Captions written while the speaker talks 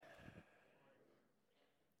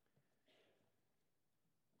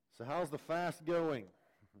So how's the fast going?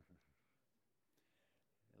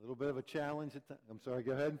 A little bit of a challenge at I'm sorry,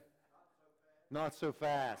 go ahead. Not so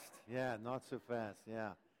fast. Yeah, not so fast.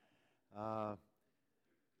 Yeah. I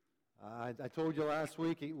told you last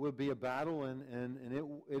week it would be a battle, and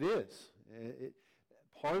it is.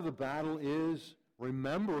 Part of the battle is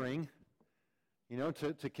remembering,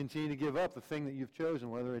 to continue to give up the thing that you've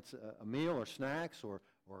chosen, whether it's a meal or snacks or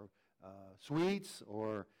sweets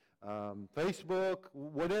or Facebook,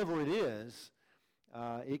 whatever it is.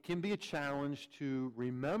 It can be a challenge to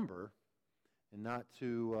remember and not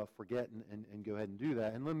to forget and go ahead and do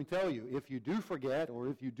that. And let me tell you, if you do forget or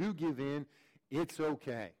if you do give in, it's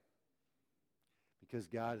okay. Because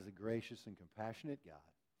God is a gracious and compassionate God.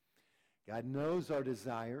 God knows our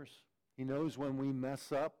desires. He knows when we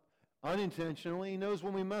mess up unintentionally. He knows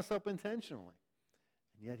when we mess up intentionally.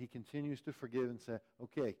 And yet He continues to forgive and say,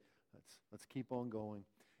 okay, let's keep on going.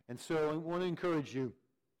 And so I want to encourage you,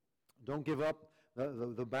 don't give up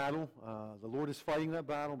the battle. The Lord is fighting that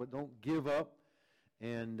battle, but don't give up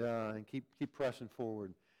and keep pressing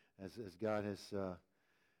forward as God has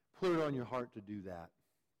put it on your heart to do that.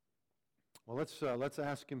 Well, let's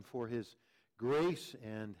ask Him for His grace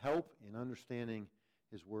and help in understanding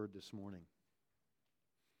His Word this morning.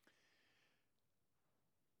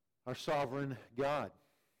 Our sovereign God,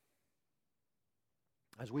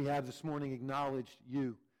 as we have this morning acknowledged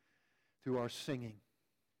You through our singing,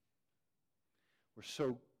 we're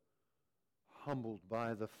so humbled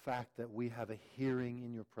by the fact that we have a hearing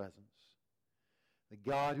in Your presence. The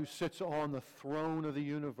God who sits on the throne of the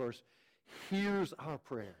universe hears our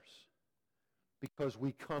prayers because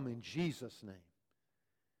we come in Jesus' name.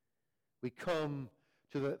 We come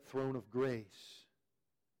to the throne of grace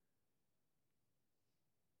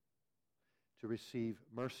to receive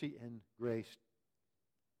mercy and grace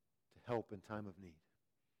to help in time of need.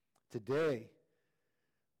 Today,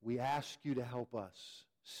 we ask You to help us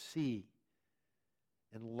see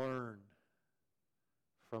and learn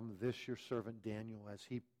from this Your servant Daniel as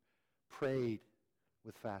he prayed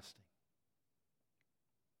with fasting.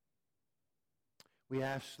 We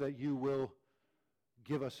ask that You will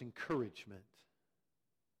give us encouragement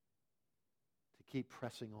to keep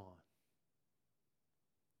pressing on.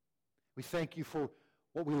 We thank You for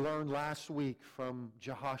what we learned last week from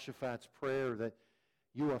Jehoshaphat's prayer, that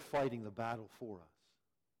You are fighting the battle for us.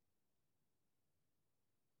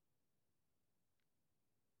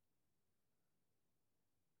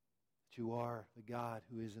 That You are the God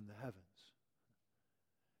who is in the heavens.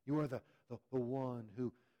 You are the one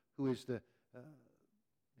who is in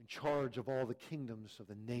charge of all the kingdoms of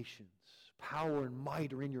the nations. Power and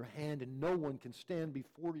might are in Your hand, and no one can stand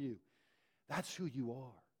before You. That's who You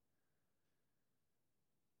are.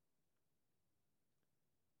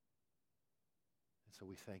 And so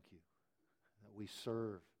we thank You that we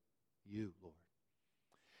serve You, Lord.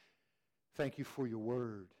 Thank You for Your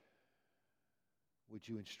word. Would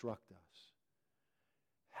You instruct us?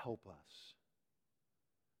 Help us.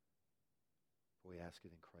 For we ask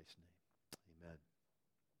it in Christ's name. Amen.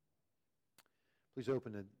 Please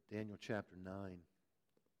open to Daniel chapter 9.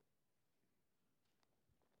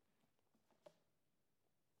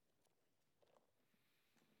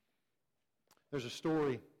 There's a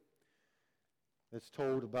story that's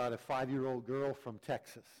told about a 5-year-old girl from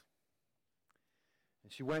Texas.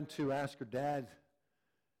 And she went to ask her dad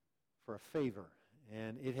for a favor.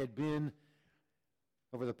 And it had been,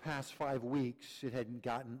 over the past 5 weeks, it hadn't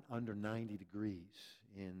gotten under 90 degrees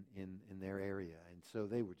in their area. And so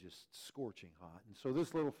they were just scorching hot. And so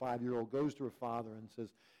this little 5-year-old goes to her father and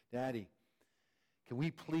says, Daddy, can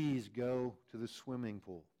we please go to the swimming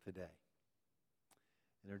pool today?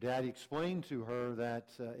 And her daddy explained to her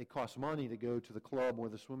that it costs money to go to the club where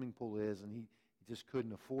the swimming pool is, and he just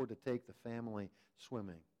couldn't afford to take the family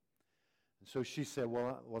swimming. And so she said,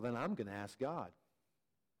 well, then I'm going to ask God.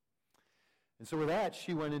 And so with that,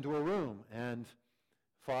 she went into her room, and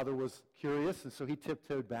Father was curious, and so he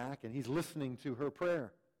tiptoed back, and he's listening to her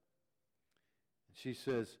prayer. And she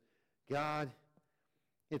says, God,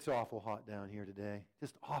 it's awful hot down here today,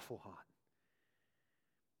 just awful hot.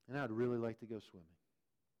 And I'd really like to go swimming.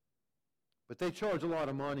 But they charge a lot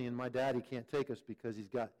of money, and my daddy can't take us because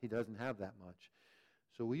he doesn't have that much.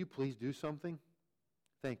 So will you please do something?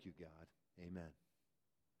 Thank you, God. Amen.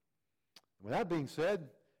 And with that being said,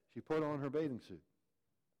 she put on her bathing suit.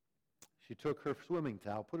 She took her swimming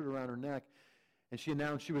towel, put it around her neck, and she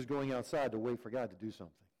announced she was going outside to wait for God to do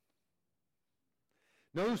something.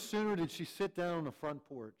 No sooner did she sit down on the front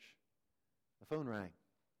porch, the phone rang.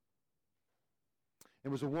 It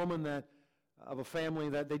was a woman of a family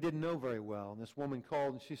that they didn't know very well. And this woman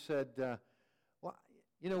called and she said, well,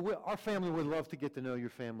 our family would love to get to know your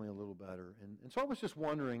family a little better. And so I was just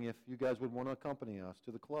wondering if you guys would want to accompany us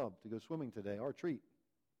to the club to go swimming today, our treat.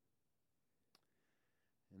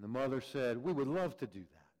 And the mother said, we would love to do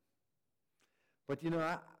that. But,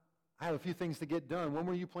 I have a few things to get done. When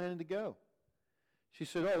were you planning to go? She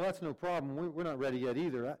said, oh, that's no problem. We're not ready yet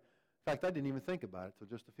either. In fact, I didn't even think about it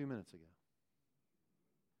until just a few minutes ago.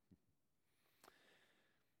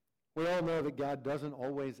 We all know that God doesn't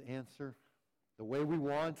always answer the way we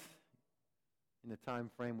want in the time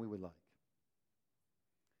frame we would like.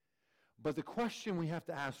 But the question we have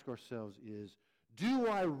to ask ourselves is, do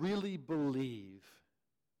I really believe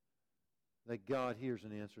that God hears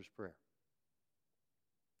and answers prayer?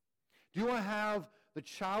 Do I have the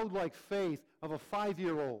childlike faith of a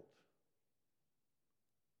 5-year-old?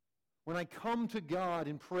 When I come to God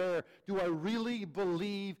in prayer, do I really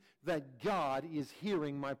believe that God is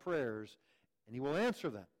hearing my prayers and He will answer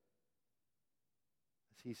them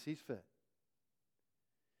as He sees fit?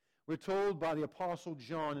 We're told by the Apostle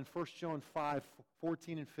John in 1 John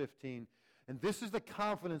 5:14 and 15, and this is the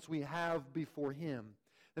confidence we have before Him,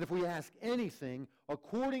 that if we ask anything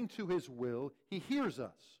according to His will, He hears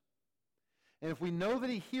us. And if we know that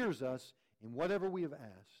He hears us in whatever we have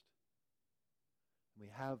asked, we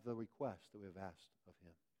have the request that we have asked of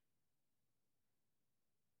Him.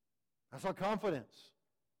 That's our confidence.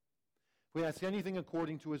 If we ask anything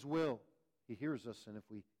according to His will, He hears us. And if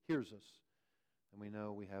He hears us, then we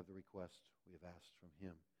know we have the request we have asked from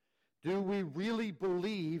Him. Do we really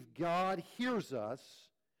believe God hears us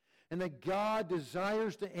and that God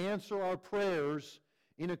desires to answer our prayers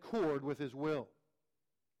in accord with His will?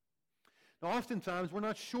 Now, oftentimes, we're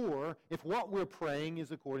not sure if what we're praying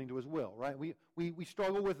is according to His will, right? We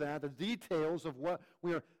struggle with that, the details of what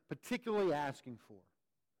we are particularly asking for.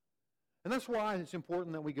 And that's why it's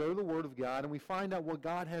important that we go to the Word of God and we find out what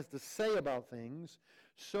God has to say about things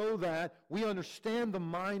so that we understand the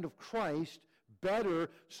mind of Christ better,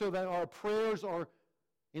 so that our prayers are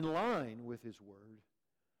in line with His Word.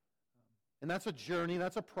 And that's a journey,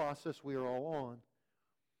 that's a process we are all on.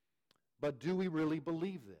 But do we really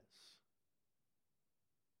believe this?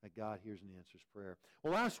 That God hears and answers prayer.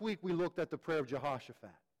 Well, last week we looked at the prayer of Jehoshaphat,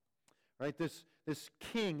 right? This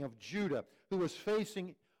king of Judah who was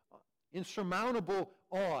facing insurmountable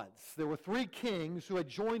odds. There were 3 kings who had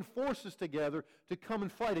joined forces together to come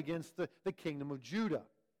and fight against the kingdom of Judah.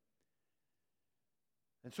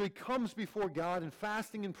 And so he comes before God in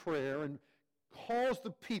fasting and prayer and calls the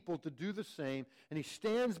people to do the same. And he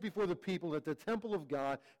stands before the people at the temple of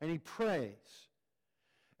God and he prays.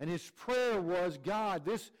 And his prayer was, God,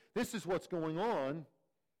 this is what's going on.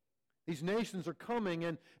 These nations are coming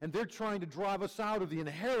and they're trying to drive us out of the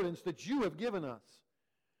inheritance that you have given us.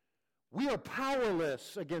 We are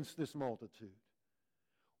powerless against this multitude.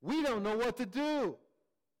 We don't know what to do.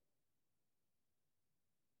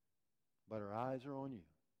 But our eyes are on you.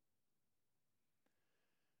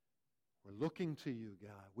 We're looking to you,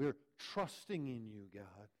 God. We're trusting in you,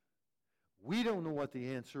 God. We don't know what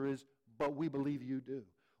the answer is, but we believe you do.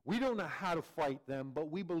 We don't know how to fight them, but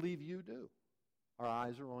we believe you do. Our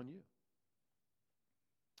eyes are on you.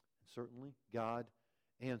 And certainly, God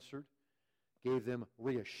answered, gave them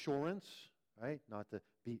reassurance, right? Not to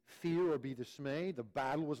be fear or be dismayed. The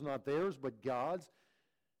battle was not theirs, but God's.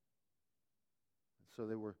 And so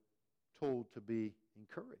they were told to be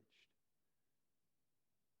encouraged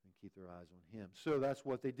and keep their eyes on Him. So that's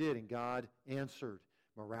what they did, and God answered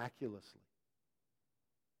miraculously.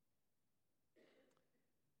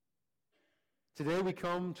 Today we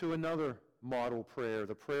come to another model prayer,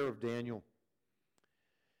 the prayer of Daniel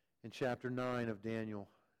in chapter 9 of Daniel.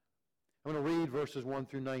 I'm going to read verses 1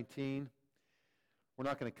 through 19. We're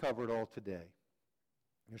not going to cover it all today.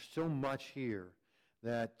 There's so much here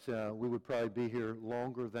that we would probably be here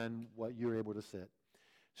longer than what you're able to sit.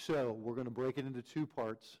 So we're going to break it into 2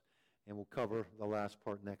 parts, and we'll cover the last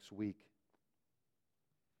part next week.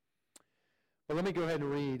 But let me go ahead and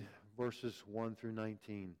read verses 1 through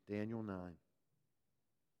 19, Daniel 9.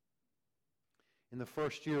 In the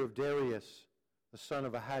first year of Darius, the son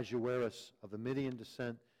of Ahasuerus of the Median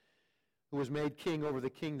descent, who was made king over the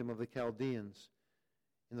kingdom of the Chaldeans.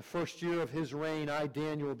 In the first year of his reign, I,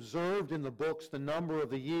 Daniel, observed in the books the number of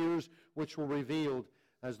the years which were revealed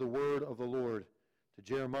as the word of the Lord to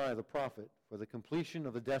Jeremiah the prophet for the completion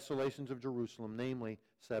of the desolations of Jerusalem, namely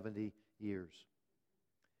 70 years.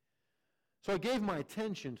 So I gave my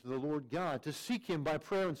attention to the Lord God to seek Him by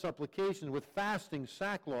prayer and supplication with fasting,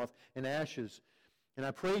 sackcloth, and ashes. And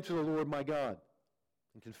I prayed to the Lord my God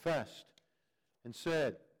and confessed and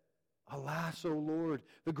said, Alas, O Lord,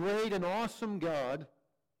 the great and awesome God,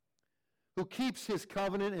 who keeps his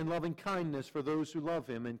covenant and loving kindness for those who love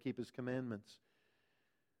him and keep his commandments.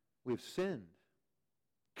 We've sinned,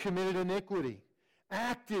 committed iniquity,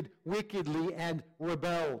 acted wickedly, and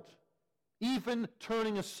rebelled, even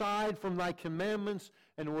turning aside from thy commandments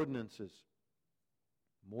and ordinances.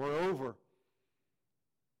 Moreover,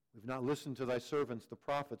 we've not listened to thy servants, the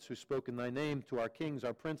prophets, who spoke in thy name to our kings,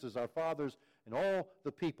 our princes, our fathers, and all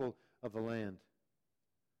the people of the land.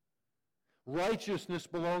 Righteousness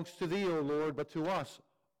belongs to thee, O Lord, but to us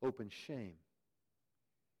open shame.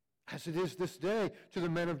 As it is this day to the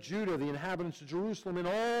men of Judah, the inhabitants of Jerusalem, and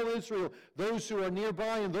all Israel, those who are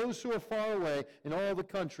nearby and those who are far away, in all the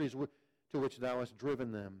countries to which thou hast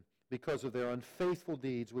driven them, because of their unfaithful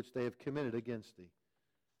deeds which they have committed against thee.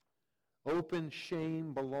 Open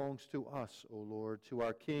shame belongs to us, O Lord, to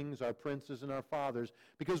our kings, our princes, and our fathers,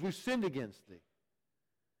 because we've sinned against thee.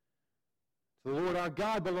 To the Lord our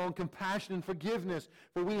God belong compassion and forgiveness,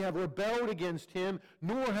 for we have rebelled against him,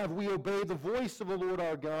 nor have we obeyed the voice of the Lord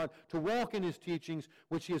our God to walk in his teachings,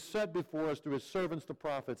 which he has set before us through his servants the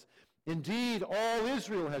prophets. Indeed, all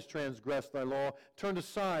Israel has transgressed thy law, turned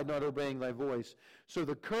aside, not obeying thy voice. So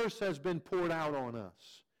the curse has been poured out on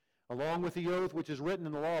us, along with the oath which is written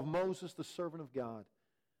in the law of Moses, the servant of God.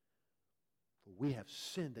 For we have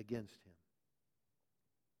sinned against him.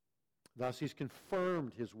 Thus he's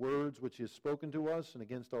confirmed his words which he has spoken to us and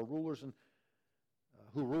against our rulers and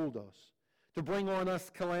who ruled us, to bring on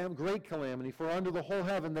us great calamity. For under the whole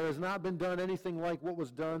heaven there has not been done anything like what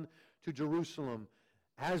was done to Jerusalem.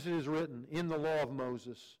 As it is written in the law of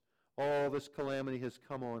Moses, all this calamity has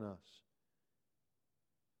come on us.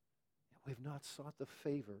 Yet we have not sought the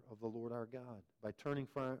favor of the Lord our God by turning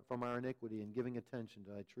from our iniquity and giving attention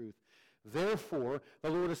to thy truth. Therefore,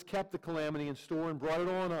 the Lord has kept the calamity in store and brought it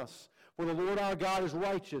on us. For the Lord our God is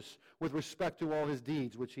righteous with respect to all his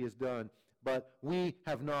deeds which he has done, but we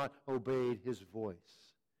have not obeyed his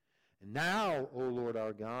voice. And now, O Lord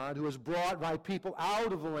our God, who has brought thy people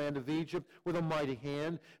out of the land of Egypt with a mighty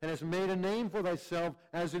hand, and has made a name for thyself,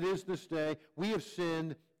 as it is this day, we have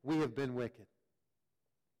sinned, we have been wicked.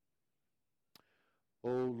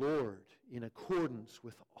 O Lord, in accordance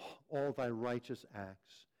with all thy righteous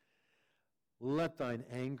acts, let thine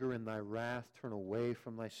anger and thy wrath turn away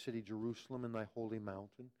from thy city Jerusalem and thy holy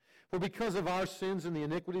mountain. For because of our sins and the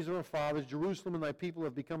iniquities of our fathers, Jerusalem and thy people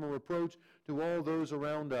have become a reproach to all those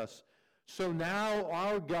around us. So now,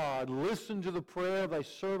 our God, listen to the prayer of thy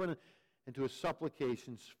servant and to his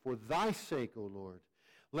supplications. For thy sake, O Lord,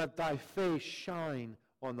 let thy face shine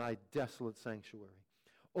on thy desolate sanctuary.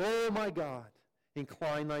 O my God,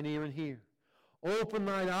 incline thine ear and hear. Open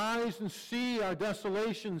thine eyes and see our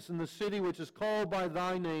desolations in the city which is called by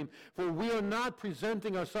thy name. For we are not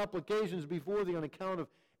presenting our supplications before thee on account of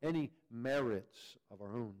any merits of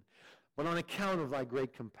our own, but on account of thy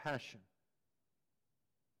great compassion.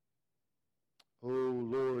 O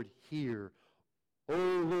Lord, hear. O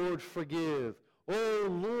Lord, forgive. O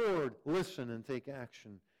Lord, listen and take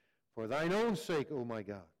action. For thine own sake, O my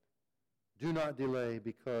God, do not delay,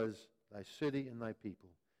 because thy city and thy people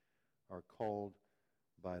are called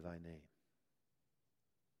by thy name.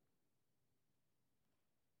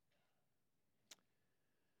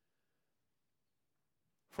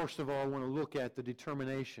 First of all, I want to look at the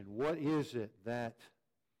determination. What is it that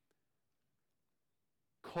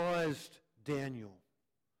caused Daniel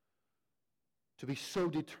to be so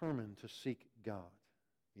determined to seek God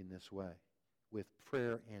in this way, with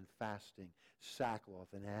prayer and fasting, sackcloth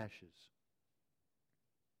and ashes?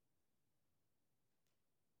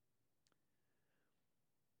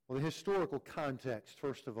 Well, the historical context,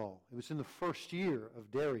 first of all, it was in the first year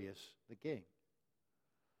of Darius the king,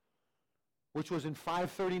 which was in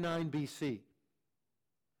 539 BC.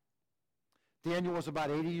 Daniel was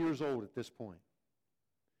about 80 years old at this point.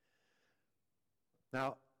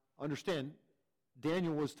 Now, understand,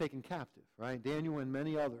 Daniel was taken captive, right? Daniel and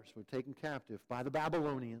many others were taken captive by the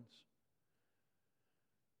Babylonians.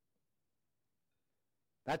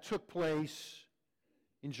 That took place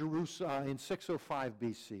in Jerusalem in 605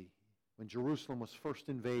 BC, when Jerusalem was first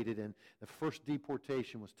invaded and the first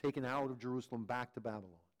deportation was taken out of Jerusalem back to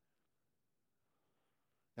Babylon.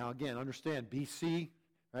 Now again, understand, BC,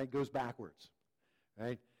 right, goes backwards,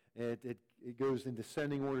 right? It goes in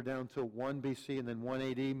descending order down to 1 BC, and then 1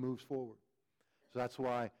 AD moves forward. So that's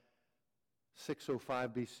why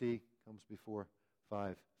 605 BC comes before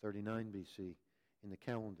 539 BC in the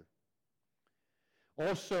calendar.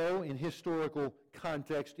 Also, in historical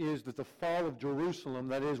context, is that the fall of Jerusalem,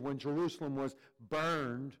 that is, when Jerusalem was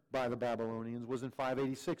burned by the Babylonians, was in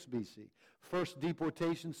 586 BC. First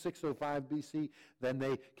deportation, 605 BC. Then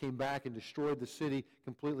they came back and destroyed the city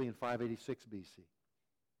completely in 586 BC.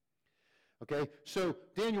 Okay, so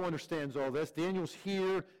Daniel understands all this. Daniel's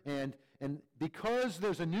here, and because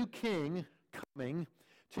there's a new king coming,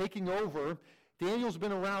 taking over, Daniel's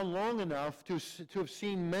been around long enough to have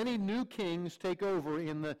seen many new kings take over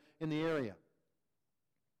in the area.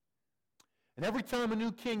 And every time a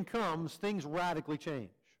new king comes, things radically change.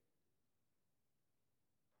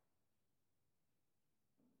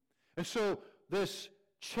 And so this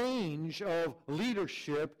change of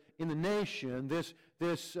leadership in the nation, this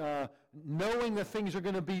knowing that things are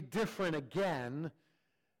going to be different again,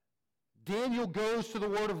 Daniel goes to the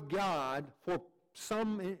Word of God for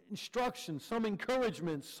some instruction, some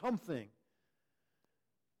encouragement, something.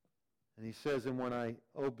 And he says, and when I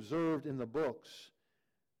observed in the books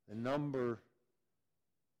the number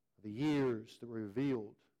of the years that were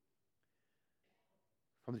revealed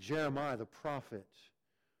from Jeremiah the prophet,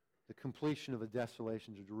 the completion of the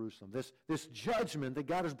desolations of Jerusalem, this judgment that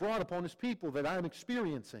God has brought upon His people that I am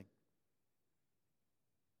experiencing,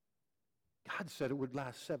 God said it would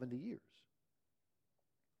last 70 years.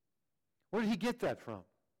 Where did He get that from?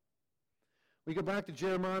 We go back to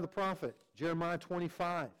Jeremiah the prophet, Jeremiah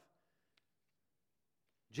 25.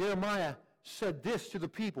 Jeremiah said this to the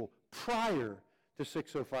people prior to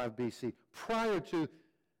 605 BC, prior to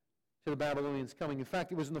the Babylonians coming. In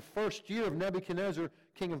fact, it was in the first year of Nebuchadnezzar,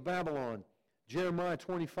 king of Babylon. Jeremiah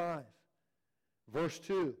 25, verse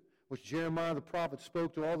 2, which Jeremiah the prophet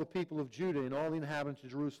spoke to all the people of Judah and all the inhabitants of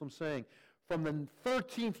Jerusalem, saying, from the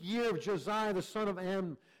 13th year of Josiah the son of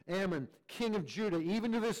Ammon, king of Judah,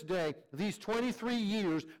 even to this day, these 23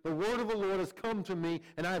 years, the word of the Lord has come to me,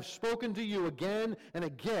 and I have spoken to you again and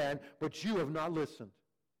again, but you have not listened.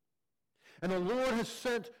 And the Lord has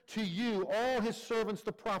sent to you all His servants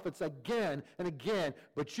the prophets again and again,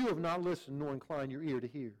 but you have not listened nor inclined your ear to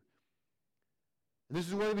hear. And this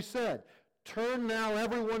is what He said, turn now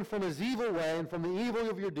everyone from his evil way and from the evil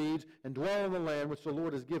of your deeds, and dwell in the land which the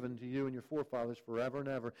Lord has given to you and your forefathers forever and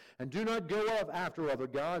ever. And do not go up after other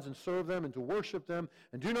gods and serve them and to worship them,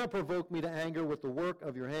 and do not provoke me to anger with the work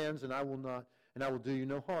of your hands, and I will do you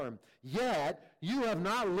no harm. Yet you have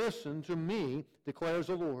not listened to me, declares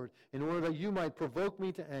the Lord, in order that you might provoke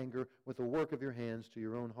me to anger with the work of your hands to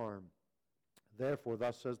your own harm. Therefore,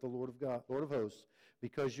 thus says the Lord of God, Lord of hosts,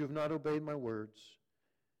 because you have not obeyed my words,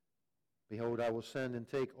 behold, I will send and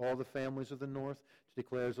take all the families of the north,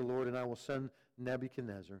 declares the Lord, and I will send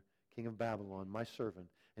Nebuchadnezzar, king of Babylon, my servant,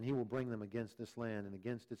 and he will bring them against this land and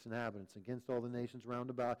against its inhabitants, against all the nations round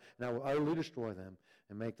about, and I will utterly destroy them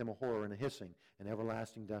and make them a horror and a hissing and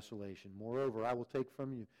everlasting desolation. Moreover, I will take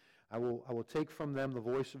from them the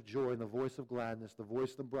voice of joy and the voice of gladness, the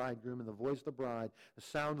voice of the bridegroom and the voice of the bride, the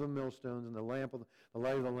sound of the millstones and the light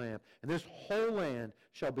of the lamp. And this whole land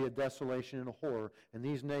shall be a desolation and a horror, and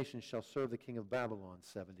these nations shall serve the king of Babylon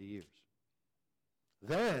 70 years.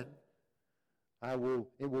 Then it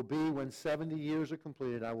will be when 70 years are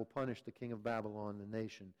completed, I will punish the king of Babylon, the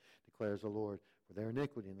nation, declares the Lord, for their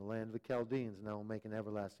iniquity in the land of the Chaldeans, and I will make an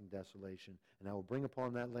everlasting desolation. And I will bring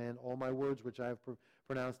upon that land all my words which I have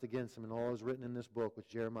pronounced against them, and all is written in this book which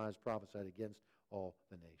Jeremiah has prophesied against all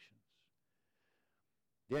the nations.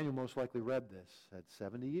 Daniel most likely read this at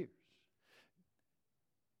 70 years.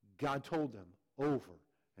 God told them over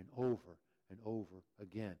and over and over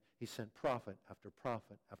again. He sent prophet after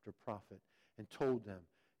prophet after prophet and told them,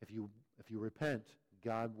 if you repent,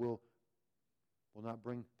 God will not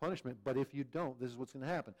bring punishment. But if you don't, this is what's going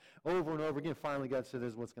to happen. Over and over again, finally God said,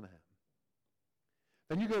 this is what's going to happen.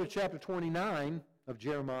 Then you go to chapter 29 of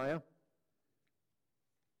Jeremiah.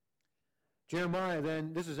 Jeremiah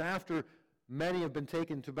then, this is after many have been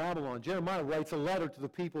taken to Babylon. Jeremiah writes a letter to the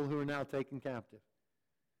people who are now taken captive.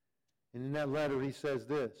 And in that letter he says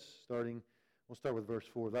this, we'll start with verse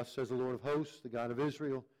 4. Thus says the Lord of hosts, the God of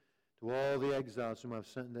Israel, to all the exiles whom I have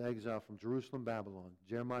sent into exile from Jerusalem, Babylon.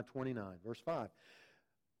 Jeremiah 29, verse 5.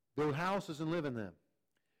 Build houses and live in them.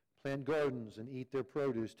 Plant gardens and eat their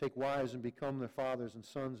produce. Take wives and become their fathers and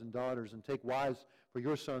sons and daughters. And take wives for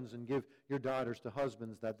your sons and give your daughters to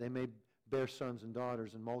husbands, that they may bear sons and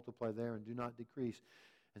daughters and multiply there and do not decrease.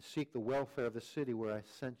 And seek the welfare of the city where I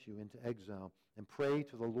sent you into exile. And pray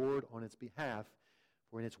to the Lord on its behalf,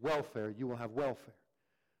 for in its welfare you will have welfare.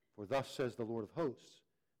 For thus says the Lord of hosts,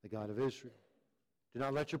 the God of Israel. Do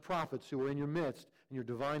not let your prophets who are in your midst and your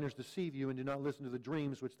diviners deceive you, and do not listen to the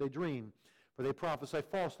dreams which they dream. For they prophesy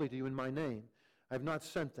falsely to you in my name. I have not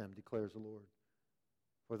sent them, declares the Lord.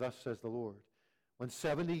 For thus says the Lord, when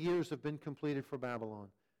 70 years have been completed for Babylon,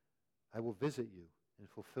 I will visit you and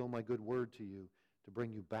fulfill my good word to you to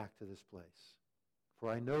bring you back to this place. For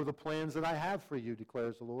I know the plans that I have for you,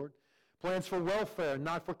 declares the Lord, plans for welfare,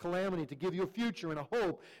 not for calamity, to give you a future and a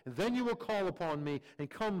hope. And then you will call upon me and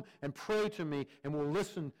come and pray to me, and will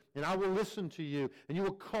listen, and I will listen to you. And you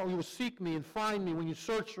will seek me and find me when you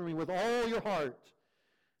search for me with all your heart.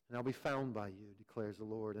 And I'll be found by you, declares the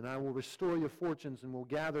Lord. And I will restore your fortunes and will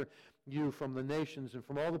gather you from the nations and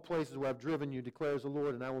from all the places where I've driven you, declares the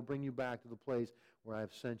Lord. And I will bring you back to the place where I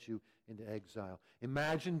have sent you into exile.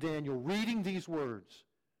 Imagine Daniel reading these words.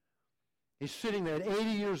 He's sitting there at 80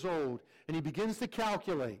 years old, and he begins to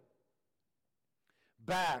calculate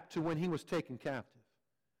back to when he was taken captive,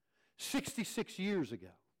 66 years ago.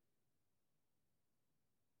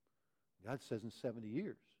 God says in 70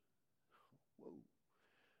 years. Whoa.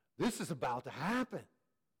 This is about to happen.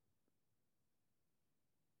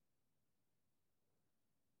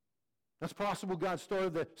 That's possible God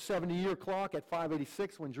started the 70-year clock at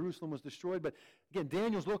 586 when Jerusalem was destroyed. But again,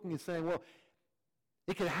 Daniel's looking and saying, well,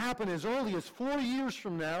 it could happen as early as 4 years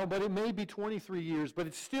from now, but it may be 23 years, but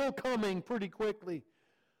it's still coming pretty quickly.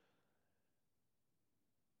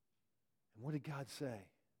 And what did God say?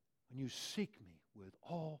 When you seek me with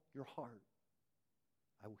all your heart,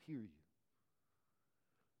 I will hear you.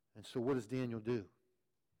 And so what does Daniel do?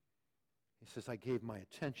 He says, I gave my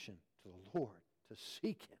attention to the Lord to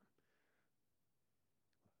seek him.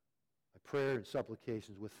 My prayer and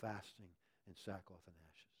supplications with fasting and sackcloth and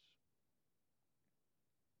ashes.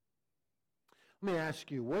 Let me ask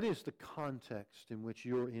you, what is the context in which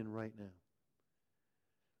you're in right now?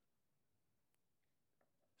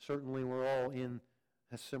 Certainly we're all in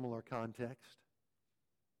a similar context.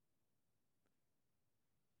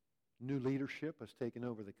 New leadership has taken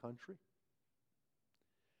over the country.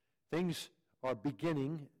 Things are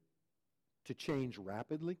beginning to change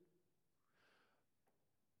rapidly.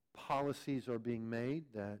 Policies are being made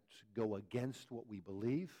that go against what we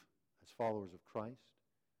believe as followers of Christ.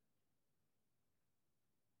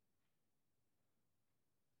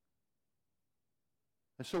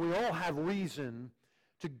 And so we all have reason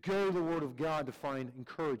to go to the Word of God to find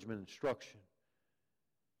encouragement and instruction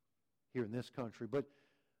here in this country. But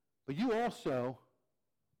you also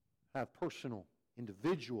have personal,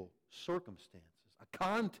 individual circumstances, a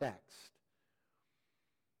context.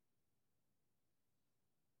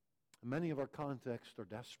 And many of our contexts are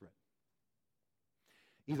desperate.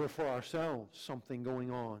 Either for ourselves, something going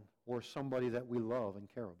on, or somebody that we love and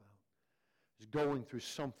care about is going through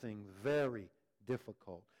something very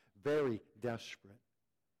difficult, very desperate.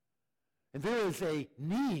 And there is a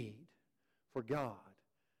need for God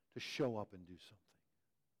to show up and do something.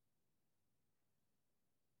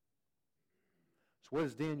 So what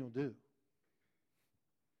does Daniel do?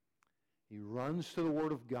 He runs to the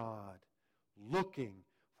Word of God looking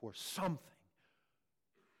for something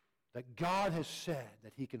that God has said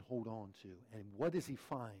that he can hold on to. And what does he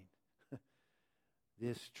find?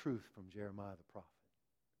 This truth from Jeremiah the prophet.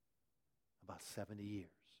 About 70 years.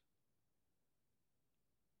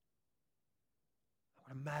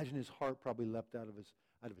 I would imagine his heart probably leapt out of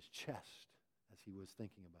his chest as he was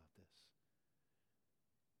thinking about this.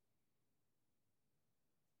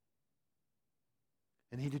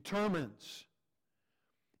 And he determines,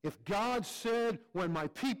 if God said, when my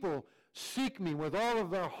people seek me with all of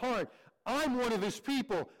their heart, I'm one of his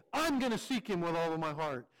people, I'm going to seek him with all of my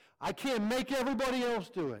heart. I can't make everybody else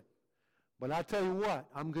do it. But I tell you what,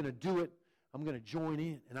 I'm going to do it. I'm going to join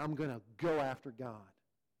in, and I'm going to go after God.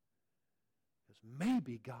 Because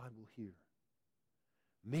maybe God will hear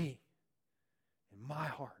me and my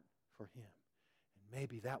heart for him. And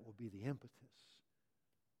maybe that will be the impetus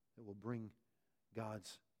that will bring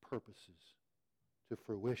God's purposes to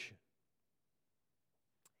fruition.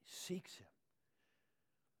 He seeks him.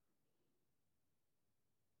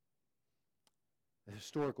 The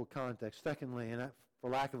historical context. Secondly, and for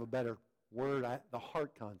lack of a better word, the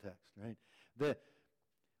heart context, right?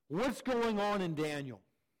 What's going on in Daniel?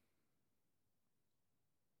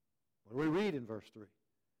 What do we read in verse 3?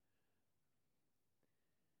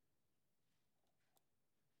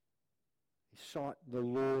 He sought the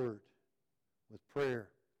Lord with prayer,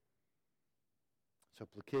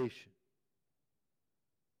 supplication,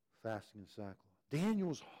 fasting, and sackcloth.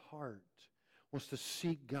 Daniel's heart was to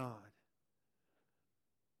seek God,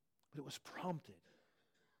 but it was prompted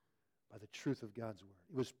by the truth of God's Word.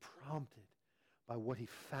 It was prompted by what he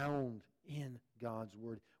found in God's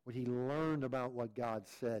Word, what he learned about what God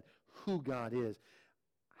said, who God is,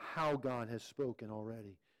 how God has spoken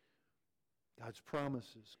already. God's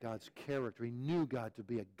promises, God's character. He knew God to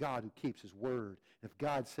be a God who keeps his word. If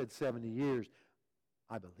God said 70 years,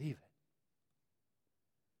 I believe it.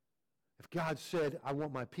 If God said, I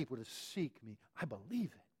want my people to seek me, I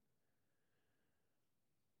believe it.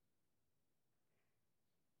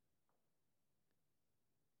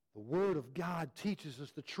 The Word of God teaches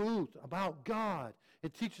us the truth about God.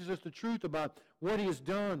 It teaches us the truth about what He has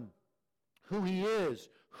done, who He is,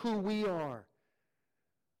 who we are,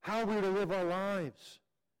 how we're to live our lives.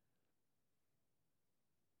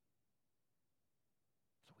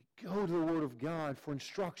 So we go to the Word of God for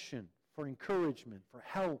instruction, for encouragement, for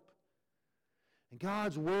help. And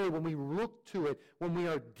God's Word, when we look to it, when we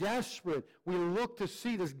are desperate, we look to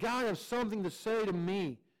see, does God have something to say to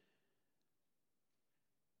me?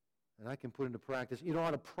 And I can put into practice, it ought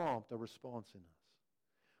to prompt a response in us.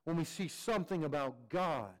 When we see something about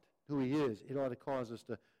God, who He is, it ought to cause us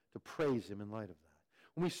to praise Him in light of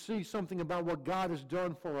that. When we see something about what God has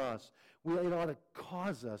done for us, it ought to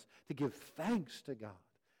cause us to give thanks to God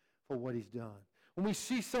for what He's done. When we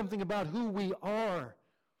see something about who we are,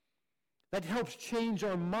 that helps change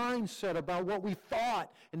our mindset about what we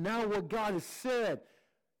thought and now what God has said,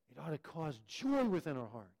 it ought to cause joy within our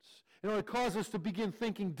hearts. It ought to cause us to begin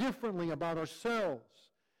thinking differently about ourselves,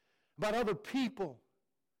 about other people,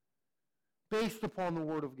 based upon the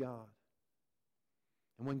Word of God.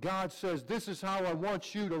 And when God says, this is how I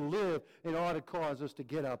want you to live, it ought to cause us to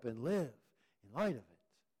get up and live in light of it.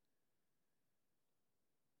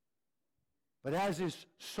 But as is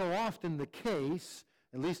so often the case,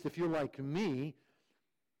 at least if you're like me,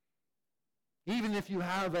 even if you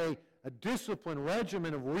have a disciplined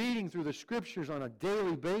regimen of reading through the Scriptures on a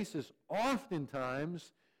daily basis,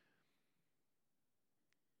 oftentimes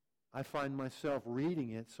I find myself reading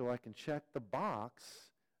it so I can check the box,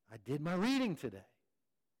 I did my reading today.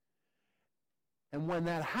 And when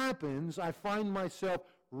that happens, I find myself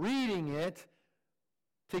reading it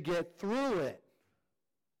to get through it,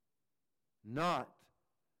 not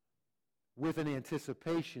with an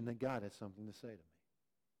anticipation that God has something to say to me.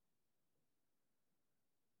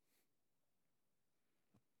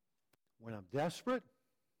 When I'm desperate,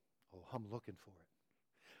 I'm looking for it.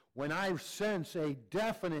 When I sense a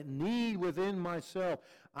definite need within myself,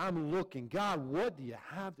 I'm looking. God, what do you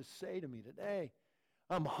have to say to me today?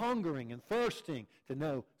 I'm hungering and thirsting to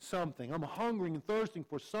know something. I'm hungering and thirsting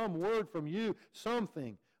for some word from you,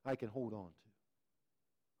 something I can hold on to.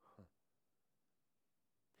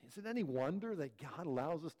 Is it any wonder that God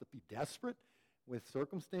allows us to be desperate with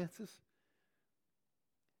circumstances?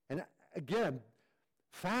 And again,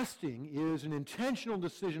 fasting is an intentional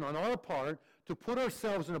decision on our part to put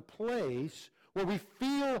ourselves in a place where we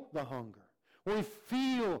feel the hunger, where we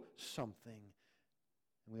feel something,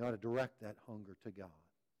 and we ought to direct that hunger to God.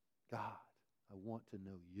 God, I want to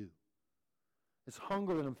know you. It's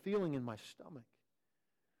hunger that I'm feeling in my stomach.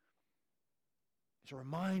 It's a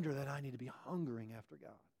reminder that I need to be hungering after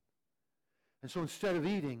God. And so instead of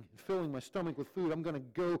eating and filling my stomach with food, I'm going to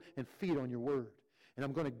go and feed on your word. And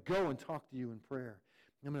I'm going to go and talk to you in prayer.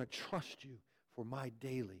 And I'm going to trust you for my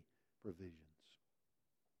daily provisions.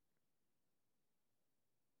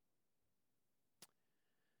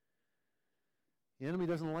 The enemy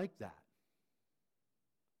doesn't like that.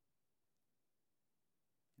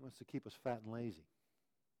 He wants to keep us fat and lazy,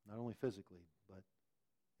 not only physically, but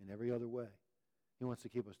in every other way. He wants to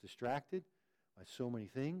keep us distracted by so many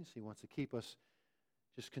things. He wants to keep us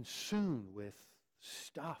just consumed with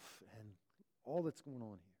stuff and all that's going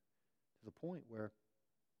on here, to the point where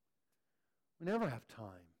we never have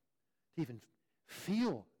time to even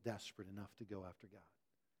feel desperate enough to go after God.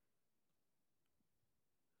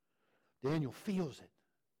 Daniel feels it.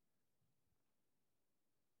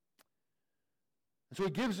 And so he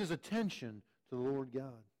gives his attention to the Lord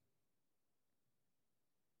God.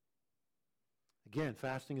 Again,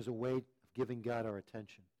 fasting is a way of giving God our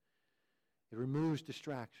attention. It removes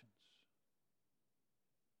distractions.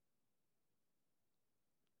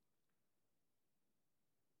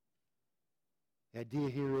 The idea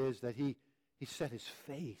here is that he set his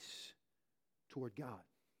face toward God.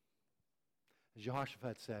 As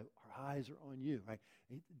Jehoshaphat said, our eyes are on you, right?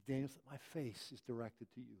 Daniel said, my face is directed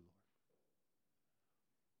to you, Lord.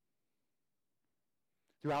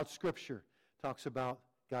 Throughout Scripture, talks about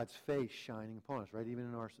God's face shining upon us, right? Even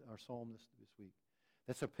in our psalm this week.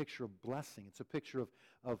 That's a picture of blessing. It's a picture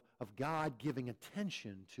of God giving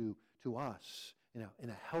attention to us in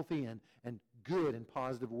a healthy and good and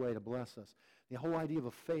positive way to bless us. The whole idea of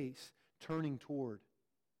a face turning toward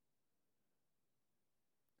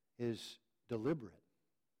is deliberate,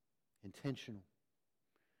 intentional.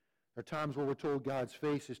 There are times where we're told God's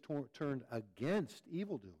face is turned against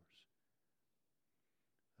evildoers.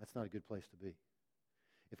 That's not a good place to be.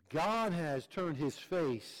 If God has turned his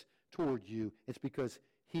face toward you, it's because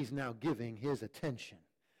he's now giving his attention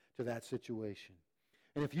to that situation.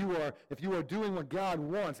 And if you are doing what God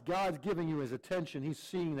wants, God's giving you his attention. He's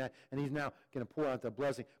seeing that, and he's now going to pour out that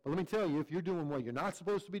blessing. But let me tell you, if you're doing what you're not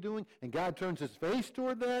supposed to be doing, and God turns his face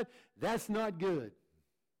toward that, that's not good.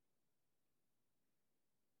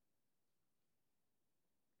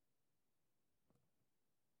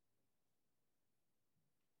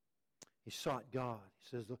 He sought God.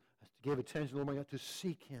 He says, to give attention, Lord my God, to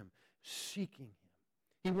seek him, seeking him.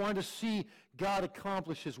 He wanted to see God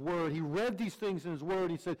accomplish his word. He read these things in his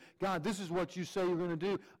word. He said, God, this is what you say you're going to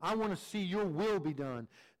do. I want to see your will be done.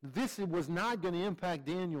 This was not going to impact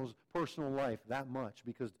Daniel's personal life that much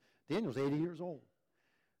because Daniel's 80 years old.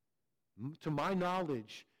 To my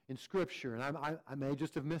knowledge in Scripture, and I may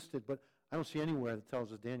just have missed it, but I don't see anywhere that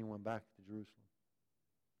tells us Daniel went back to Jerusalem.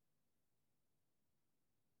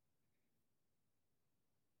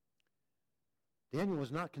 Daniel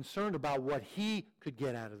was not concerned about what he could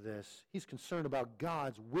get out of this. He's concerned about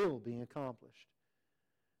God's will being accomplished.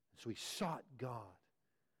 And so he sought God.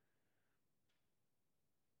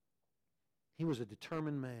 He was a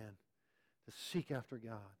determined man to seek after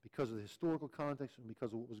God because of the historical context and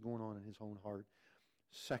because of what was going on in his own heart.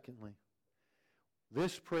 Secondly,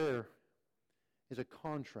 this prayer is a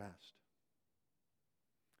contrast.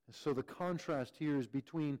 And so the contrast here is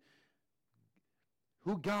between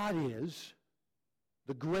who God is,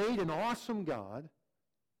 the great and awesome God,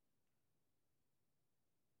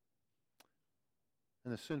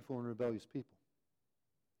 and the sinful and rebellious people.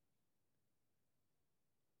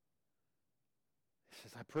 He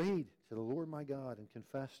says, I prayed to the Lord my God and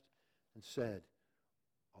confessed and said,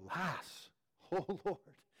 alas, O Lord,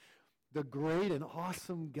 the great and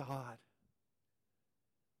awesome God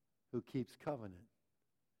who keeps covenant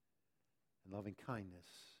and loving kindness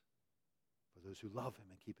for those who love him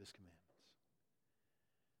and keep his commandments.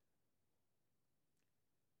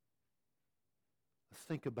 Let's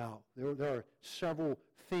think about, there are several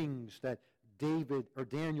things that David or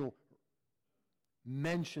Daniel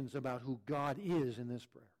mentions about who God is in this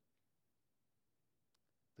prayer.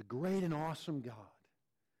 The great and awesome God.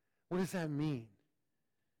 What does that mean?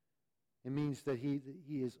 It means that he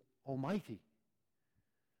is almighty,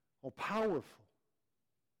 all powerful.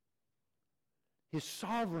 He's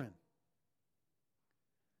sovereign.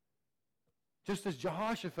 Just as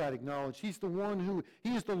Jehoshaphat acknowledged, he is the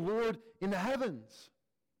Lord in the heavens.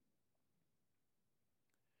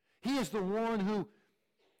 He is the one who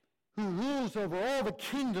rules over all the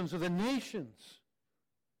kingdoms of the nations.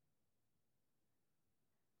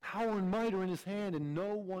 Power and might are in his hand, and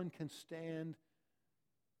no one can stand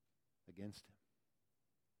against him.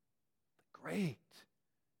 The great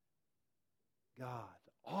God,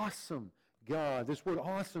 awesome God. This word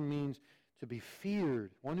awesome means to be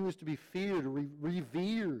feared, one who is to be feared or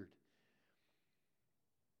revered.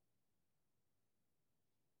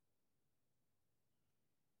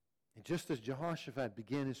 And just as Jehoshaphat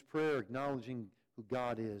began his prayer acknowledging who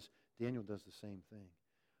God is, Daniel does the same thing.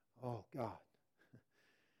 Oh, God,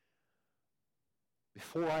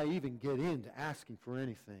 before I even get into asking for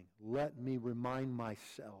anything, let me remind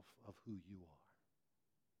myself of who you are.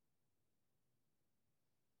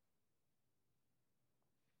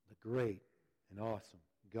 The great and awesome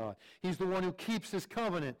God. He's the one who keeps his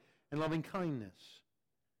covenant and loving kindness.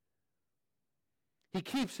 He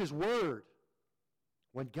keeps his word.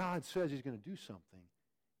 When God says he's going to do something,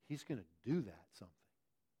 he's going to do that something.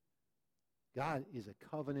 God is a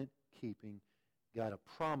covenant-keeping God, a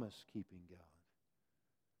promise-keeping God.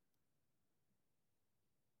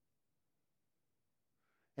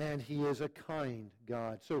 And he is a kind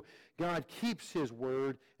God. So God keeps his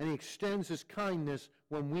word, and he extends his kindness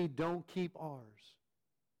when we don't keep ours.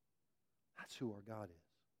 That's who our God is.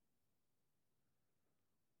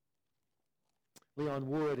 Leon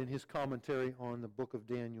Wood, in his commentary on the book of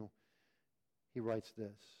Daniel, he writes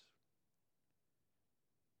this.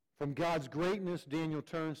 From God's greatness, Daniel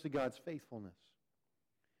turns to God's faithfulness.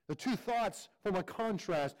 The two thoughts form a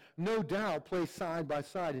contrast, no doubt placed side by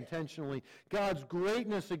side intentionally. God's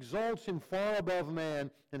greatness exalts him far above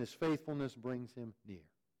man, and his faithfulness brings him near.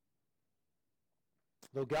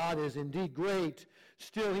 Though God is indeed great,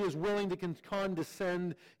 still he is willing to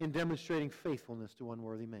condescend in demonstrating faithfulness to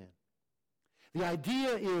unworthy man. The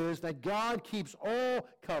idea is that God keeps all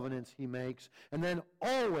covenants he makes and then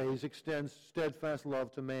always extends steadfast love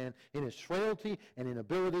to man in his frailty and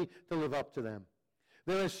inability to live up to them.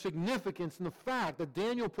 There is significance in the fact that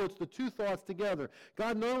Daniel puts the two thoughts together.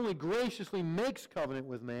 God not only graciously makes covenant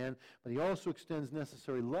with man, but he also extends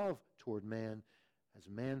necessary love toward man as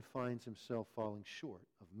man finds himself falling short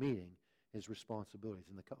of meeting his responsibilities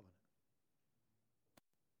in the covenant.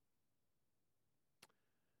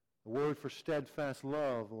 The word for steadfast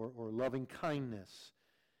love or loving kindness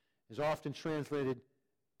is often translated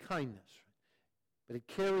kindness. But it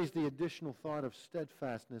carries the additional thought of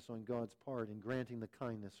steadfastness on God's part in granting the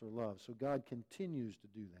kindness or love. So God continues to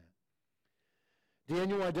do that.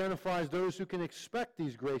 Daniel identifies those who can expect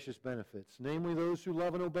these gracious benefits, namely those who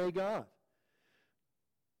love and obey God.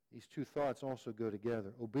 These two thoughts also go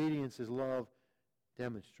together. Obedience is love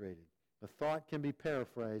demonstrated. The thought can be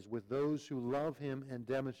paraphrased with those who love him and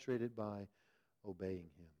demonstrate it by obeying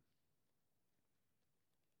him.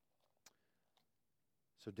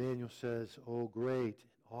 So Daniel says, "Oh, great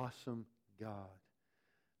and awesome God,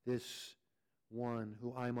 this one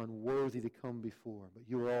who I'm unworthy to come before, but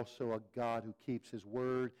you are also a God who keeps his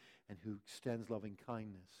word and who extends loving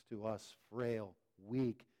kindness to us frail,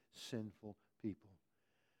 weak, sinful people."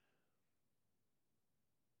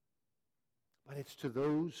 But it's to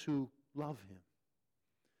those who love him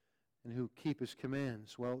and who keep his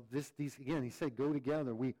commands. Well, these again, he said, go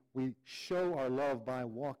together. We show our love by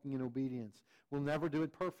walking in obedience. We'll never do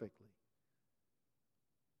it perfectly.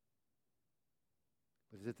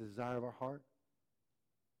 But is it the desire of our heart?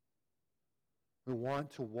 We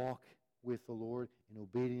want to walk with the Lord in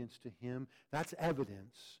obedience to him. That's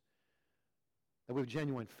evidence that we have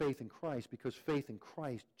genuine faith in Christ, because faith in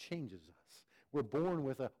Christ changes us. We're born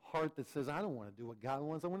with a heart that says, I don't want to do what God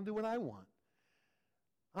wants. I want to do what I want.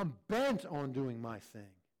 I'm bent on doing my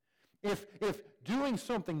thing. If doing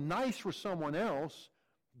something nice for someone else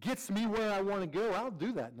gets me where I want to go, I'll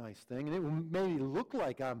do that nice thing. And it will maybe look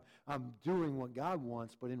like I'm doing what God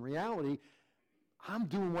wants, but in reality, I'm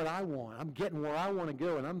doing what I want. I'm getting where I want to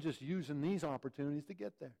go, and I'm just using these opportunities to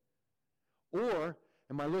get there. Or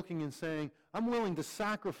am I looking and saying, I'm willing to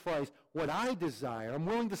sacrifice what I desire. I'm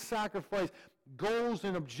willing to sacrifice goals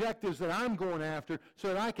and objectives that I'm going after so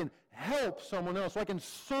that I can help someone else, so I can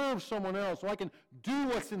serve someone else, so I can do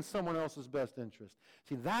what's in someone else's best interest.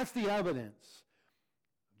 See, that's the evidence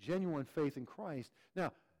of genuine faith in Christ.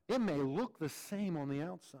 Now, it may look the same on the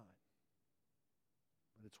outside,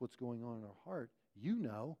 but it's what's going on in our heart. You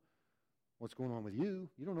know what's going on with you.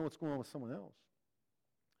 You don't know what's going on with someone else.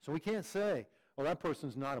 So we can't say, oh, that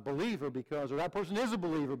person's not a believer because, or that person is a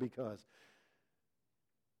believer because.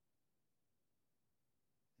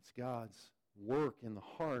 It's God's work in the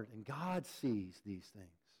heart, and God sees these things.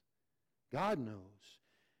 God knows,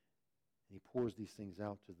 and he pours these things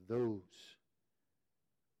out to those.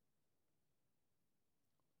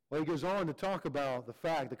 Well, he goes on to talk about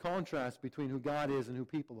the contrast between who God is and who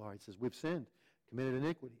people are. He says, we've sinned, committed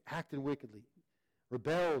iniquity, acted wickedly,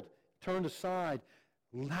 rebelled, turned aside,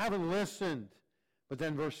 haven't listened. But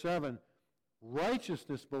then verse 7,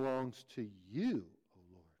 righteousness belongs to you, O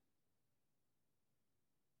Lord.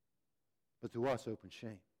 But to us, open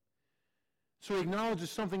shame. So he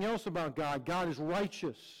acknowledges something else about God. God is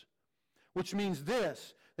righteous, which means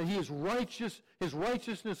this, that he is righteous. His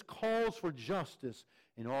righteousness calls for justice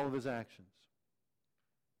in all of his actions.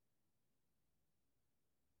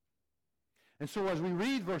 And so as we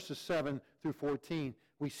read verses 7 through 14,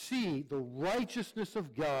 we see the righteousness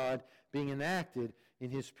of God being enacted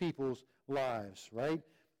in his people's lives, right?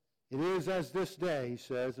 It is as this day, he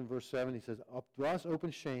says in verse 7, he says, up to us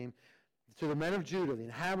open shame, to the men of Judah, the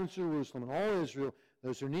inhabitants of Jerusalem, and all Israel,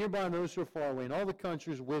 those who are nearby and those who are far away, in all the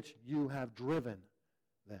countries which you have driven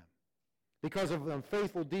them. Because of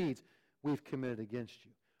unfaithful deeds we've committed against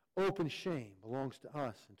you. Open shame belongs to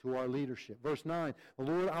us and to our leadership. Verse 9, the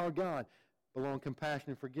Lord our God belong compassion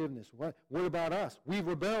and forgiveness. What about us? We've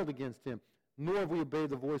rebelled against him, nor have we obeyed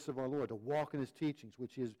the voice of our Lord to walk in his teachings,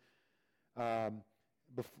 which is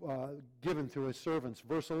given through his servants.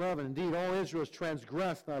 Verse 11, indeed, all Israel has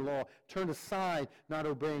transgressed thy law, turned aside, not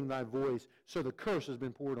obeying thy voice, so the curse has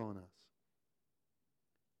been poured on us.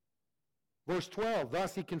 Verse 12,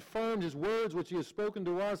 thus he confirmed his words which he has spoken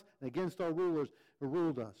to us and against our rulers who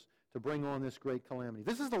ruled us to bring on this great calamity.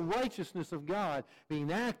 This is the righteousness of God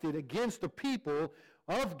being acted against the people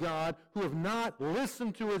of God who have not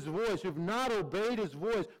listened to his voice, who have not obeyed his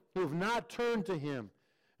voice, who have not turned to him.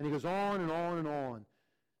 And he goes on and on and on.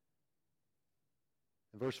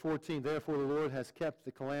 In verse 14, therefore the Lord has kept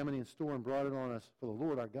the calamity in store and brought it on us, for the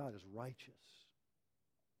Lord our God is righteous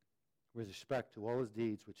with respect to all his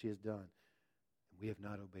deeds which he has done, and we have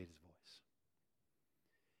not obeyed his voice.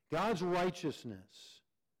 God's righteousness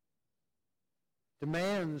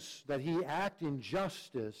demands that he act in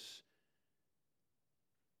justice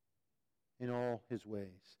in all his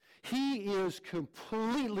ways. He is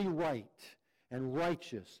completely right and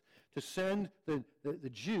righteous to send the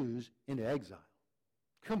Jews into exile.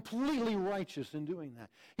 Completely righteous in doing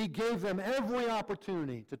that. He gave them every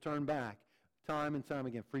opportunity to turn back time and time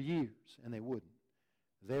again for years, and they wouldn't.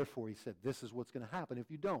 Therefore, he said, this is what's going to happen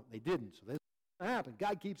if you don't. They didn't, so this is happen.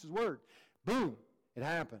 God keeps his word. Boom, it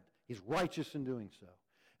happened. He's righteous in doing so.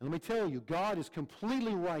 And let me tell you, God is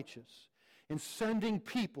completely righteous in sending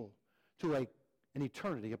people to an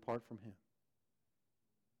eternity apart from him.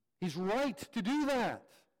 He's right to do that.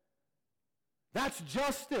 That's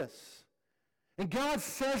justice. And God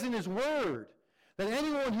says in his word that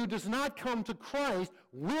anyone who does not come to Christ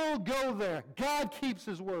will go there. God keeps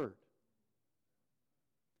his word.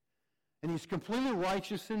 And he's completely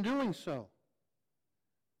righteous in doing so.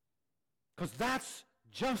 Because that's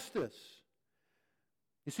justice.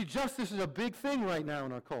 You see, justice is a big thing right now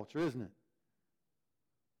in our culture, isn't it?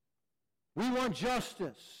 We want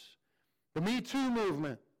justice. The Me Too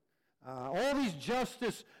movement. All these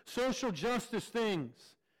justice, social justice things.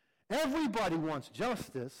 Everybody wants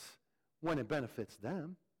justice when it benefits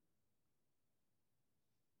them.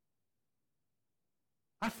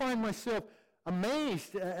 I find myself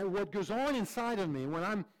amazed at what goes on inside of me when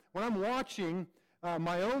I'm watching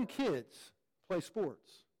my own kids play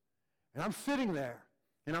sports. And I'm sitting there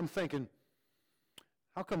and I'm thinking,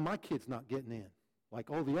 how come my kid's not getting in like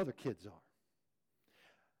all the other kids are?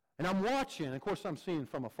 And I'm watching, and of course I'm seeing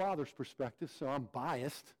from a father's perspective, so I'm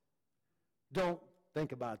biased. Don't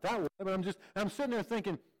think about it that way. But I'm sitting there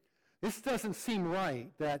thinking, this doesn't seem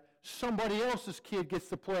right that somebody else's kid gets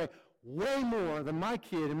to play way more than my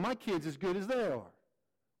kid, and my kid's as good as they are.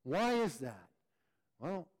 Why is that?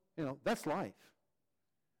 Well, that's life.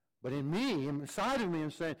 But in me, inside of me,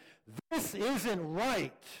 I'm saying, this isn't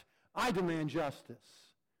right. I demand justice.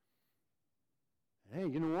 Hey,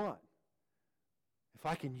 you know what? If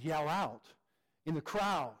I can yell out in the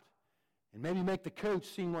crowd and maybe make the coach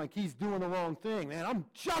seem like he's doing the wrong thing, man, I'm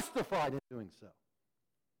justified in doing so.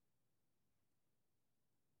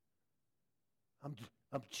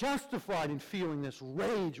 I'm justified in feeling this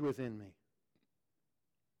rage within me.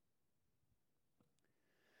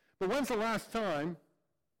 But when's the last time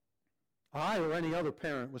I or any other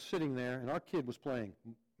parent was sitting there and our kid was playing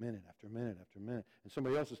minute after minute after minute, and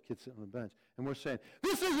somebody else's kid sitting on the bench, and we're saying,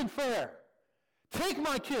 this isn't fair. Take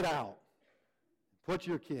my kid out. Put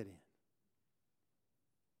your kid in.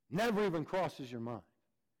 Never even crosses your mind.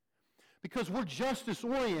 Because we're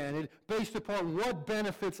justice-oriented based upon what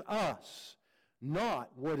benefits us, not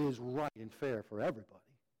what is right and fair for everybody.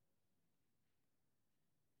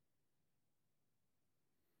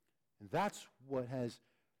 And that's what has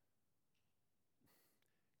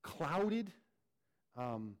clouded,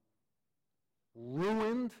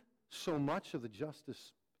 ruined so much of the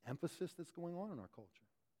justice emphasis that's going on in our culture.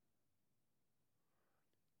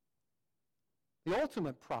 The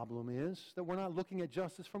ultimate problem is that we're not looking at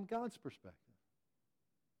justice from God's perspective.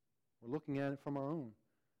 We're looking at it from our own.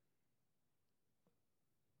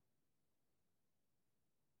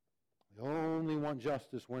 We only want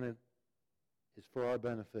justice when it is for our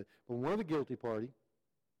benefit. But when we're the guilty party,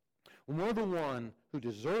 when we're the one who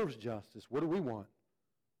deserves justice, what do we want?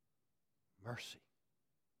 Mercy.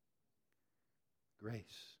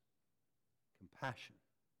 Grace. Compassion.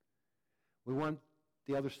 We want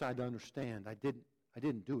the other side to understand, I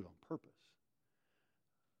didn't do it on purpose.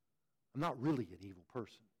 I'm not really an evil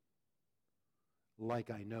person like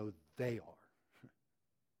I know they are.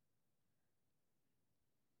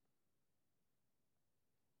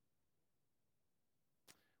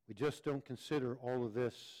 We just don't consider all of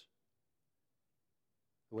this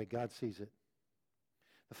the way God sees it.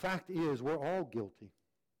 The fact is, we're all guilty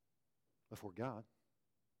before God.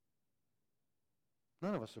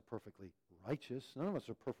 None of us are perfectly righteous. None of us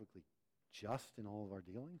are perfectly just in all of our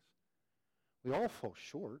dealings. We all fall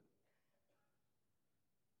short.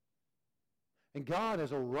 And God,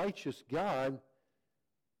 as a righteous God,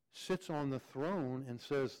 sits on the throne and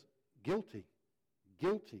says, guilty,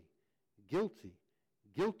 guilty, guilty,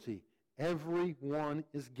 guilty. Everyone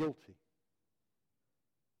is guilty.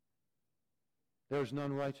 There's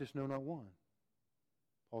none righteous, no, not one.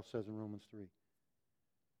 Paul says in Romans 3.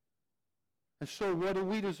 And so what do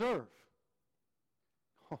we deserve?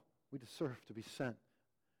 Oh, we deserve to be sent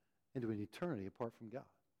into an eternity apart from God.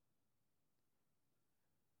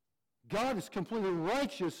 God is completely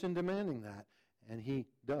righteous in demanding that, and he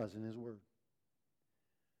does in his word.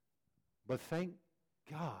 But thank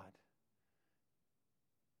God,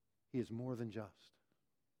 he is more than just.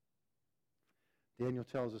 Daniel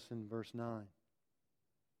tells us in verse 9,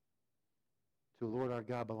 to the Lord our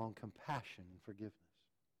God belong compassion and forgiveness.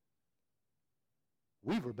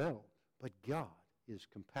 We've rebelled, but God is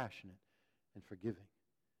compassionate and forgiving.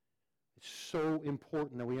 It's so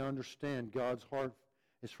important that we understand God's heart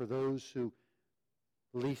is for those who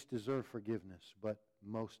least deserve forgiveness, but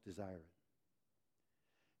most desire it.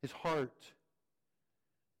 His heart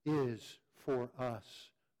is for us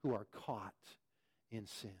who are caught in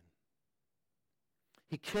sin.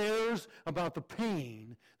 He cares about the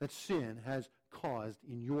pain that sin has caused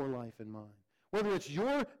in your life and mine. Whether it's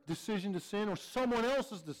your decision to sin or someone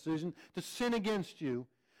else's decision to sin against you,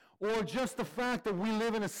 or just the fact that we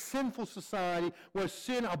live in a sinful society where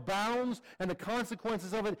sin abounds and the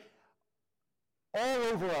consequences of it all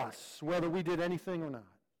over us, whether we did anything or not.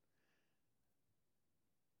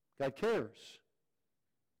 God cares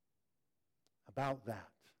about that.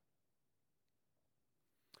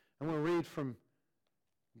 I'm going to read from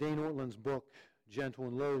Dane Ortland's book, Gentle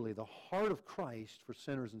and Lowly, The Heart of Christ for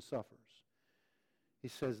Sinners and Sufferers. He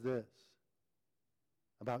says this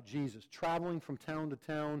about Jesus. Traveling from town to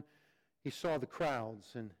town, he saw the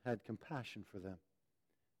crowds and had compassion for them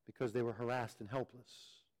because they were harassed and helpless.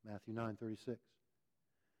 Matthew 9:36.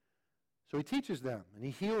 So he teaches them and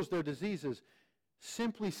he heals their diseases.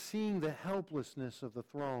 Simply seeing the helplessness of the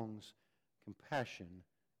throngs, compassion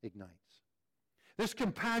ignites. This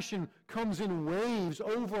compassion comes in waves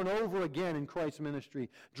over and over again in Christ's ministry,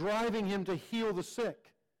 driving him to heal the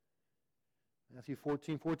sick. Matthew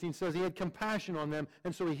 14:14 says he had compassion on them,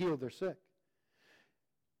 and so he healed their sick.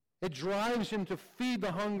 It drives him to feed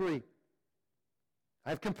the hungry.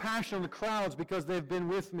 I have compassion on the crowds because they've been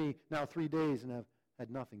with me now 3 days and have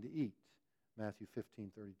had nothing to eat. Matthew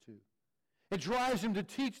 15:32. It drives him to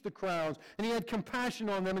teach the crowds, and he had compassion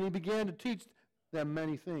on them, and he began to teach them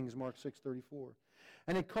many things. Mark 6:34.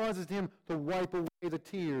 And it causes him to wipe away the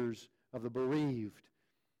tears of the bereaved.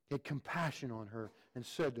 He had compassion on her and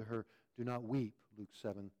said to her, "Do not weep." Luke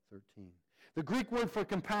 7:13. The Greek word for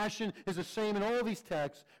compassion is the same in all these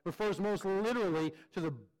texts, refers most literally to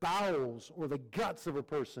the bowels or the guts of a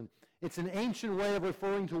person. It's an ancient way of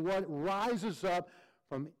referring to what rises up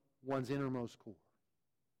from one's innermost core.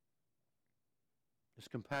 This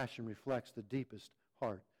compassion reflects the deepest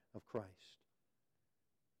heart of Christ.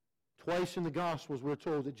 Twice in the Gospels we're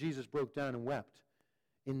told that Jesus broke down and wept.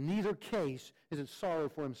 In neither case is it sorrow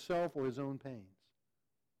for himself or his own pains.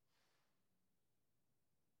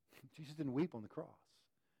 Jesus didn't weep on the cross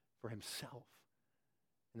for himself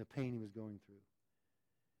and the pain he was going through.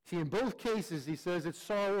 See, in both cases, he says it's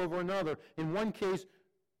sorrow over another. In one case,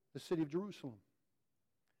 the city of Jerusalem.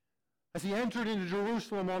 As he entered into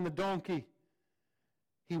Jerusalem on the donkey,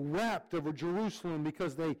 he wept over Jerusalem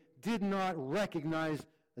because they did not recognize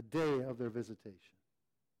the day of their visitation.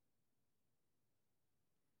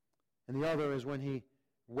 And the other is when he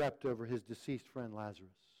wept over his deceased friend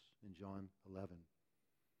Lazarus in John 11.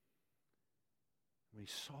 When he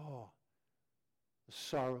saw the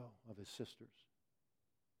sorrow of his sisters.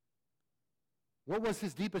 What was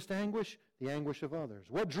his deepest anguish? The anguish of others.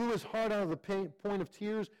 What drew his heart out of the point of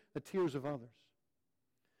tears? The tears of others.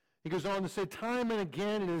 He goes on to say, time and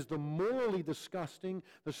again, it is the morally disgusting,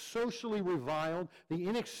 the socially reviled, the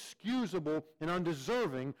inexcusable and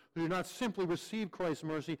undeserving who do not simply receive Christ's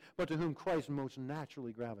mercy, but to whom Christ most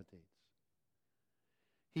naturally gravitates.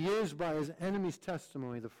 He is, by his enemy's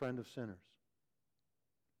testimony, the friend of sinners.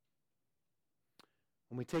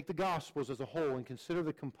 When we take the Gospels as a whole and consider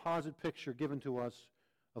the composite picture given to us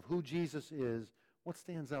of who Jesus is, what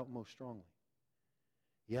stands out most strongly?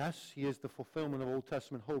 Yes, he is the fulfillment of Old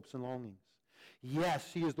Testament hopes and longings.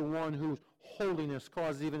 Yes, he is the one whose holiness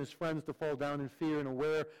causes even his friends to fall down in fear and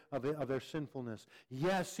aware of their sinfulness.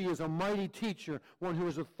 Yes, he is a mighty teacher, one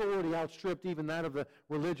whose authority outstripped even that of the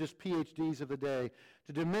religious PhDs of the day.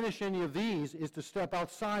 To diminish any of these is to step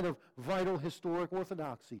outside of vital historic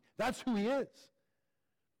orthodoxy. That's who he is.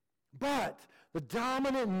 But the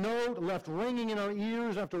dominant note left ringing in our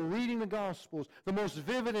ears after reading the Gospels, the most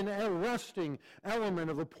vivid and arresting element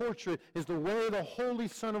of the portrait is the way the Holy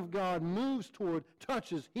Son of God moves toward,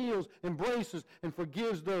 touches, heals, embraces, and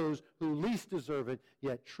forgives those who least deserve it,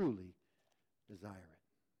 yet truly desire it.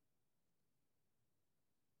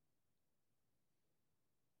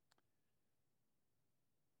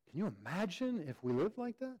 Can you imagine if we lived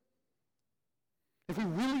like that? If we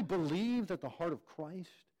really believed that the heart of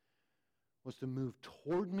Christ was to move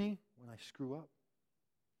toward me when I screw up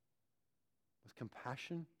with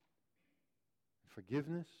compassion and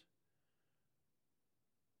forgiveness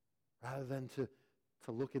rather than to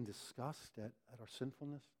look in disgust at our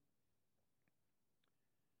sinfulness.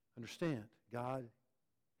 Understand, God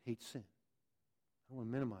hates sin. I don't want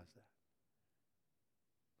to minimize that.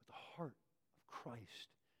 But the heart of Christ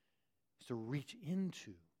is to reach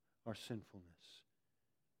into our sinfulness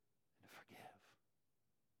and to forgive.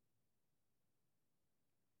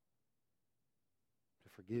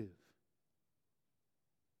 Forgive.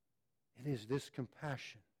 It is this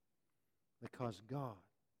compassion that caused God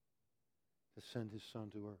to send his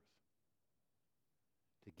Son to earth,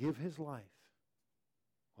 to give his life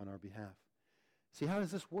on our behalf. See, how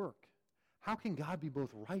does this work? How can God be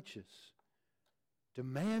both righteous,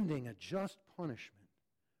 demanding a just punishment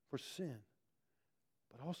for sin,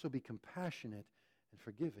 but also be compassionate and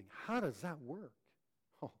forgiving? How does that work?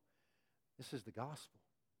 Oh, this is the gospel.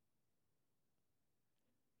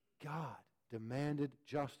 God demanded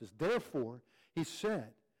justice. Therefore, he said,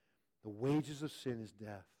 the wages of sin is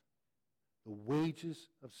death. The wages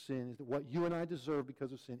of sin is what you and I deserve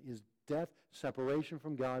because of sin is death, separation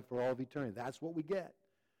from God for all of eternity. That's what we get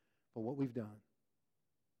for what we've done.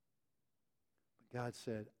 But God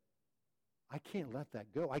said, I can't let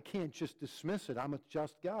that go. I can't just dismiss it. I'm a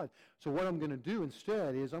just God. So what I'm going to do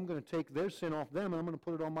instead is I'm going to take their sin off them and I'm going to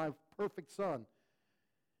put it on my perfect Son.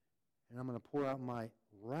 And I'm going to pour out my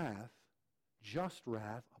wrath, just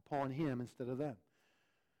wrath, upon him instead of them.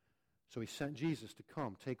 So he sent Jesus to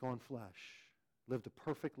come, take on flesh, lived a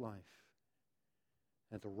perfect life.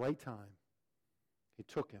 And at the right time, he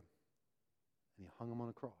took him and he hung him on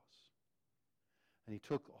a cross. And he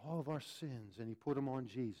took all of our sins and he put them on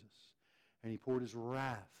Jesus. And he poured his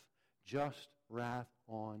wrath, just wrath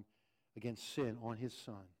on against sin on his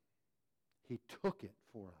Son. He took it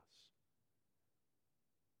for us.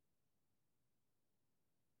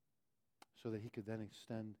 So that he could then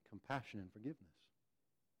extend compassion and forgiveness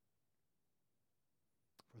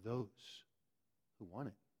for those who want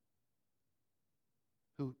it,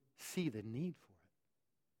 who see the need for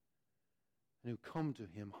it, and who come to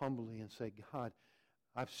him humbly and say, God,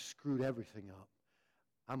 I've screwed everything up.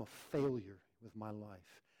 I'm a failure with my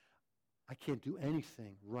life. I can't do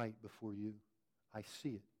anything right before you. I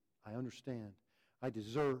see it. I understand. I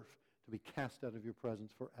deserve to be cast out of your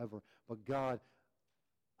presence forever. But God,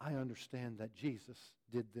 I understand that Jesus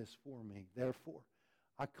did this for me. Therefore,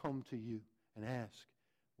 I come to you and ask,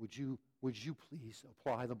 would you please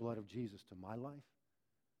apply the blood of Jesus to my life?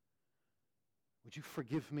 Would you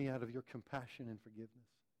forgive me out of your compassion and forgiveness?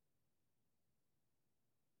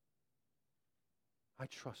 I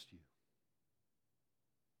trust you.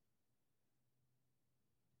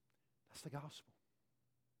 That's the gospel.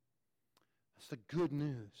 That's the good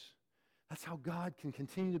news. That's how God can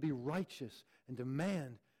continue to be righteous and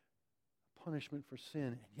demand punishment for sin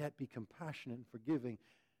and yet be compassionate and forgiving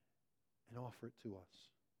and offer it to us.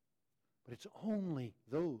 But it's only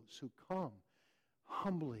those who come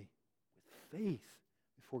humbly with faith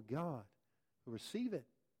before God who receive it.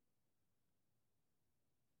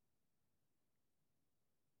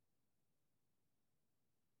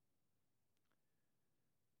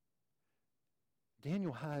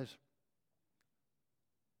 Daniel has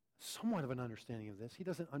somewhat of an understanding of this. He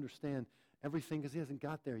doesn't understand everything because he hasn't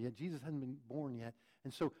got there yet. Jesus hasn't been born yet.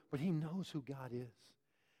 And so, but he knows who God is.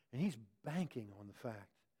 And he's banking on the fact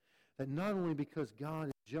that not only because God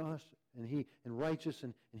is just and righteous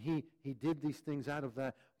and he did these things out of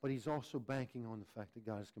that, but he's also banking on the fact that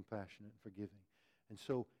God is compassionate and forgiving. And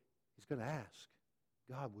so he's going to ask,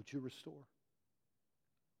 God, would you restore?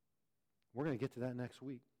 We're going to get to that next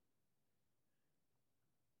week.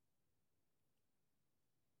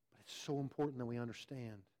 It's so important that we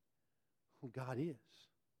understand who God is.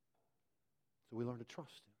 So we learn to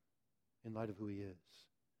trust him in light of who he is.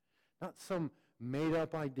 Not some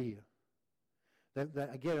made-up idea that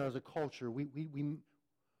again, as a culture, we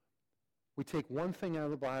take one thing out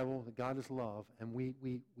of the Bible, that God is love, and we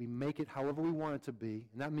make it however we want it to be.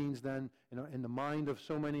 And that means then, in the mind of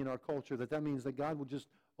so many in our culture, that means that God will just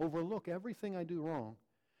overlook everything I do wrong,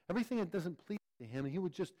 everything that doesn't please to him, and he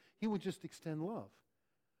would just extend love.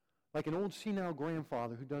 Like an old senile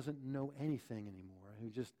grandfather who doesn't know anything anymore, who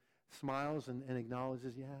just smiles and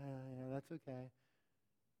acknowledges, yeah, that's okay.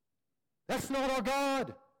 That's not our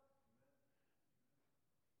God.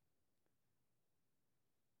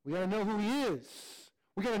 We got to know who he is.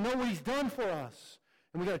 We got to know what he's done for us.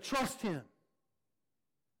 And we got to trust him.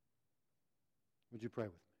 Would you pray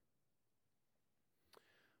with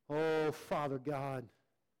me? Oh, Father God,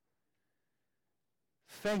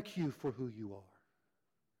 thank you for who you are.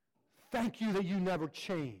 Thank you that you never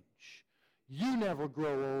change. You never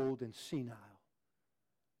grow old and senile.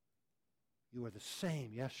 You are the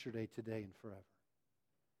same yesterday, today, and forever.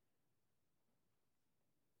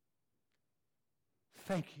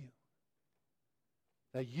 Thank you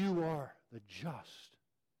that you are the just,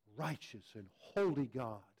 righteous, and holy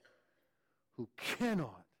God who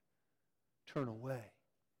cannot turn away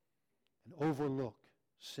and overlook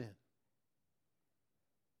sin.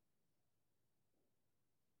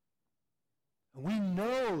 And we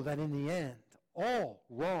know that in the end, all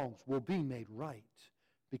wrongs will be made right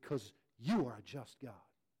because you are a just God.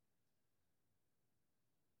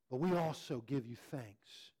 But we also give you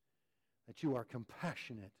thanks that you are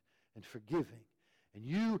compassionate and forgiving And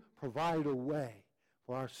you provided a way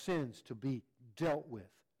for our sins to be dealt with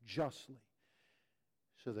justly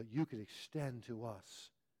so that you could extend to us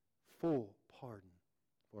full pardon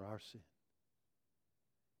for our sin.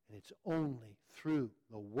 And it's only through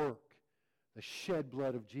the work, the shed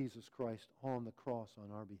blood of Jesus Christ on the cross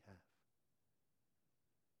on our behalf.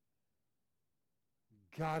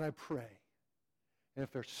 God, I pray, and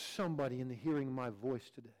if there's somebody in the hearing of my voice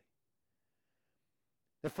today,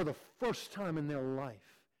 that for the first time in their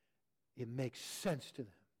life, it makes sense to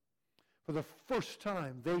them. For the first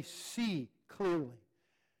time, they see clearly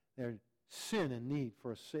their sin and need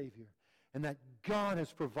for a Savior, and that God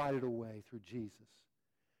has provided a way through Jesus.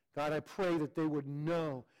 God, I pray that they would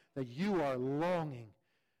know that you are longing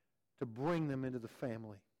to bring them into the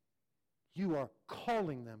family. You are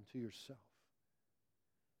calling them to yourself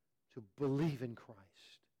to believe in Christ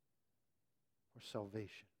for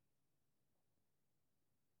salvation.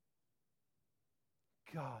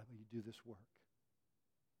 God, will you do this work?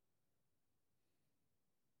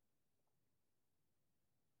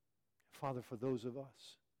 Father, for those of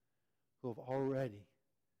us who have already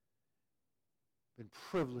been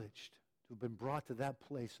privileged to have been brought to that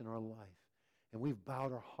place in our life, and we've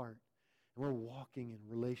bowed our heart, and we're walking in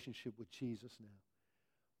relationship with Jesus now,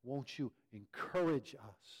 won't you encourage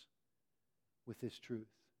us with this truth?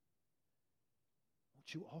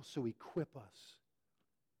 Won't you also equip us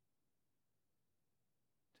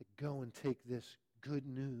to go and take this good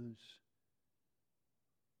news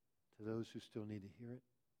to those who still need to hear it?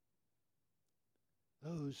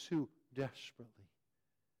 Those who desperately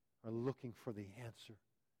are looking for the answer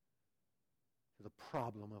to the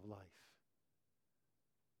problem of life.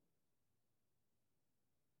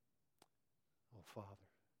 Oh, Father,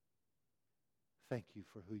 thank you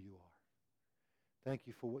for who you are. Thank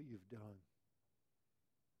you for what you've done.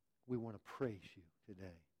 We want to praise you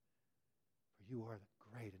today, for you are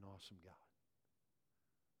the great and awesome God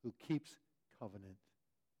who keeps covenant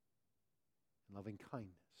and loving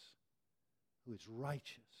kindness, who is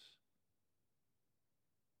righteous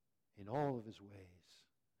in all of his ways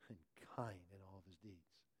and kind in all of his deeds,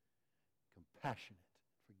 compassionate,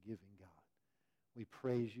 forgiving God. We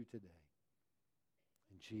praise you today.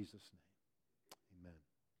 In Jesus' name.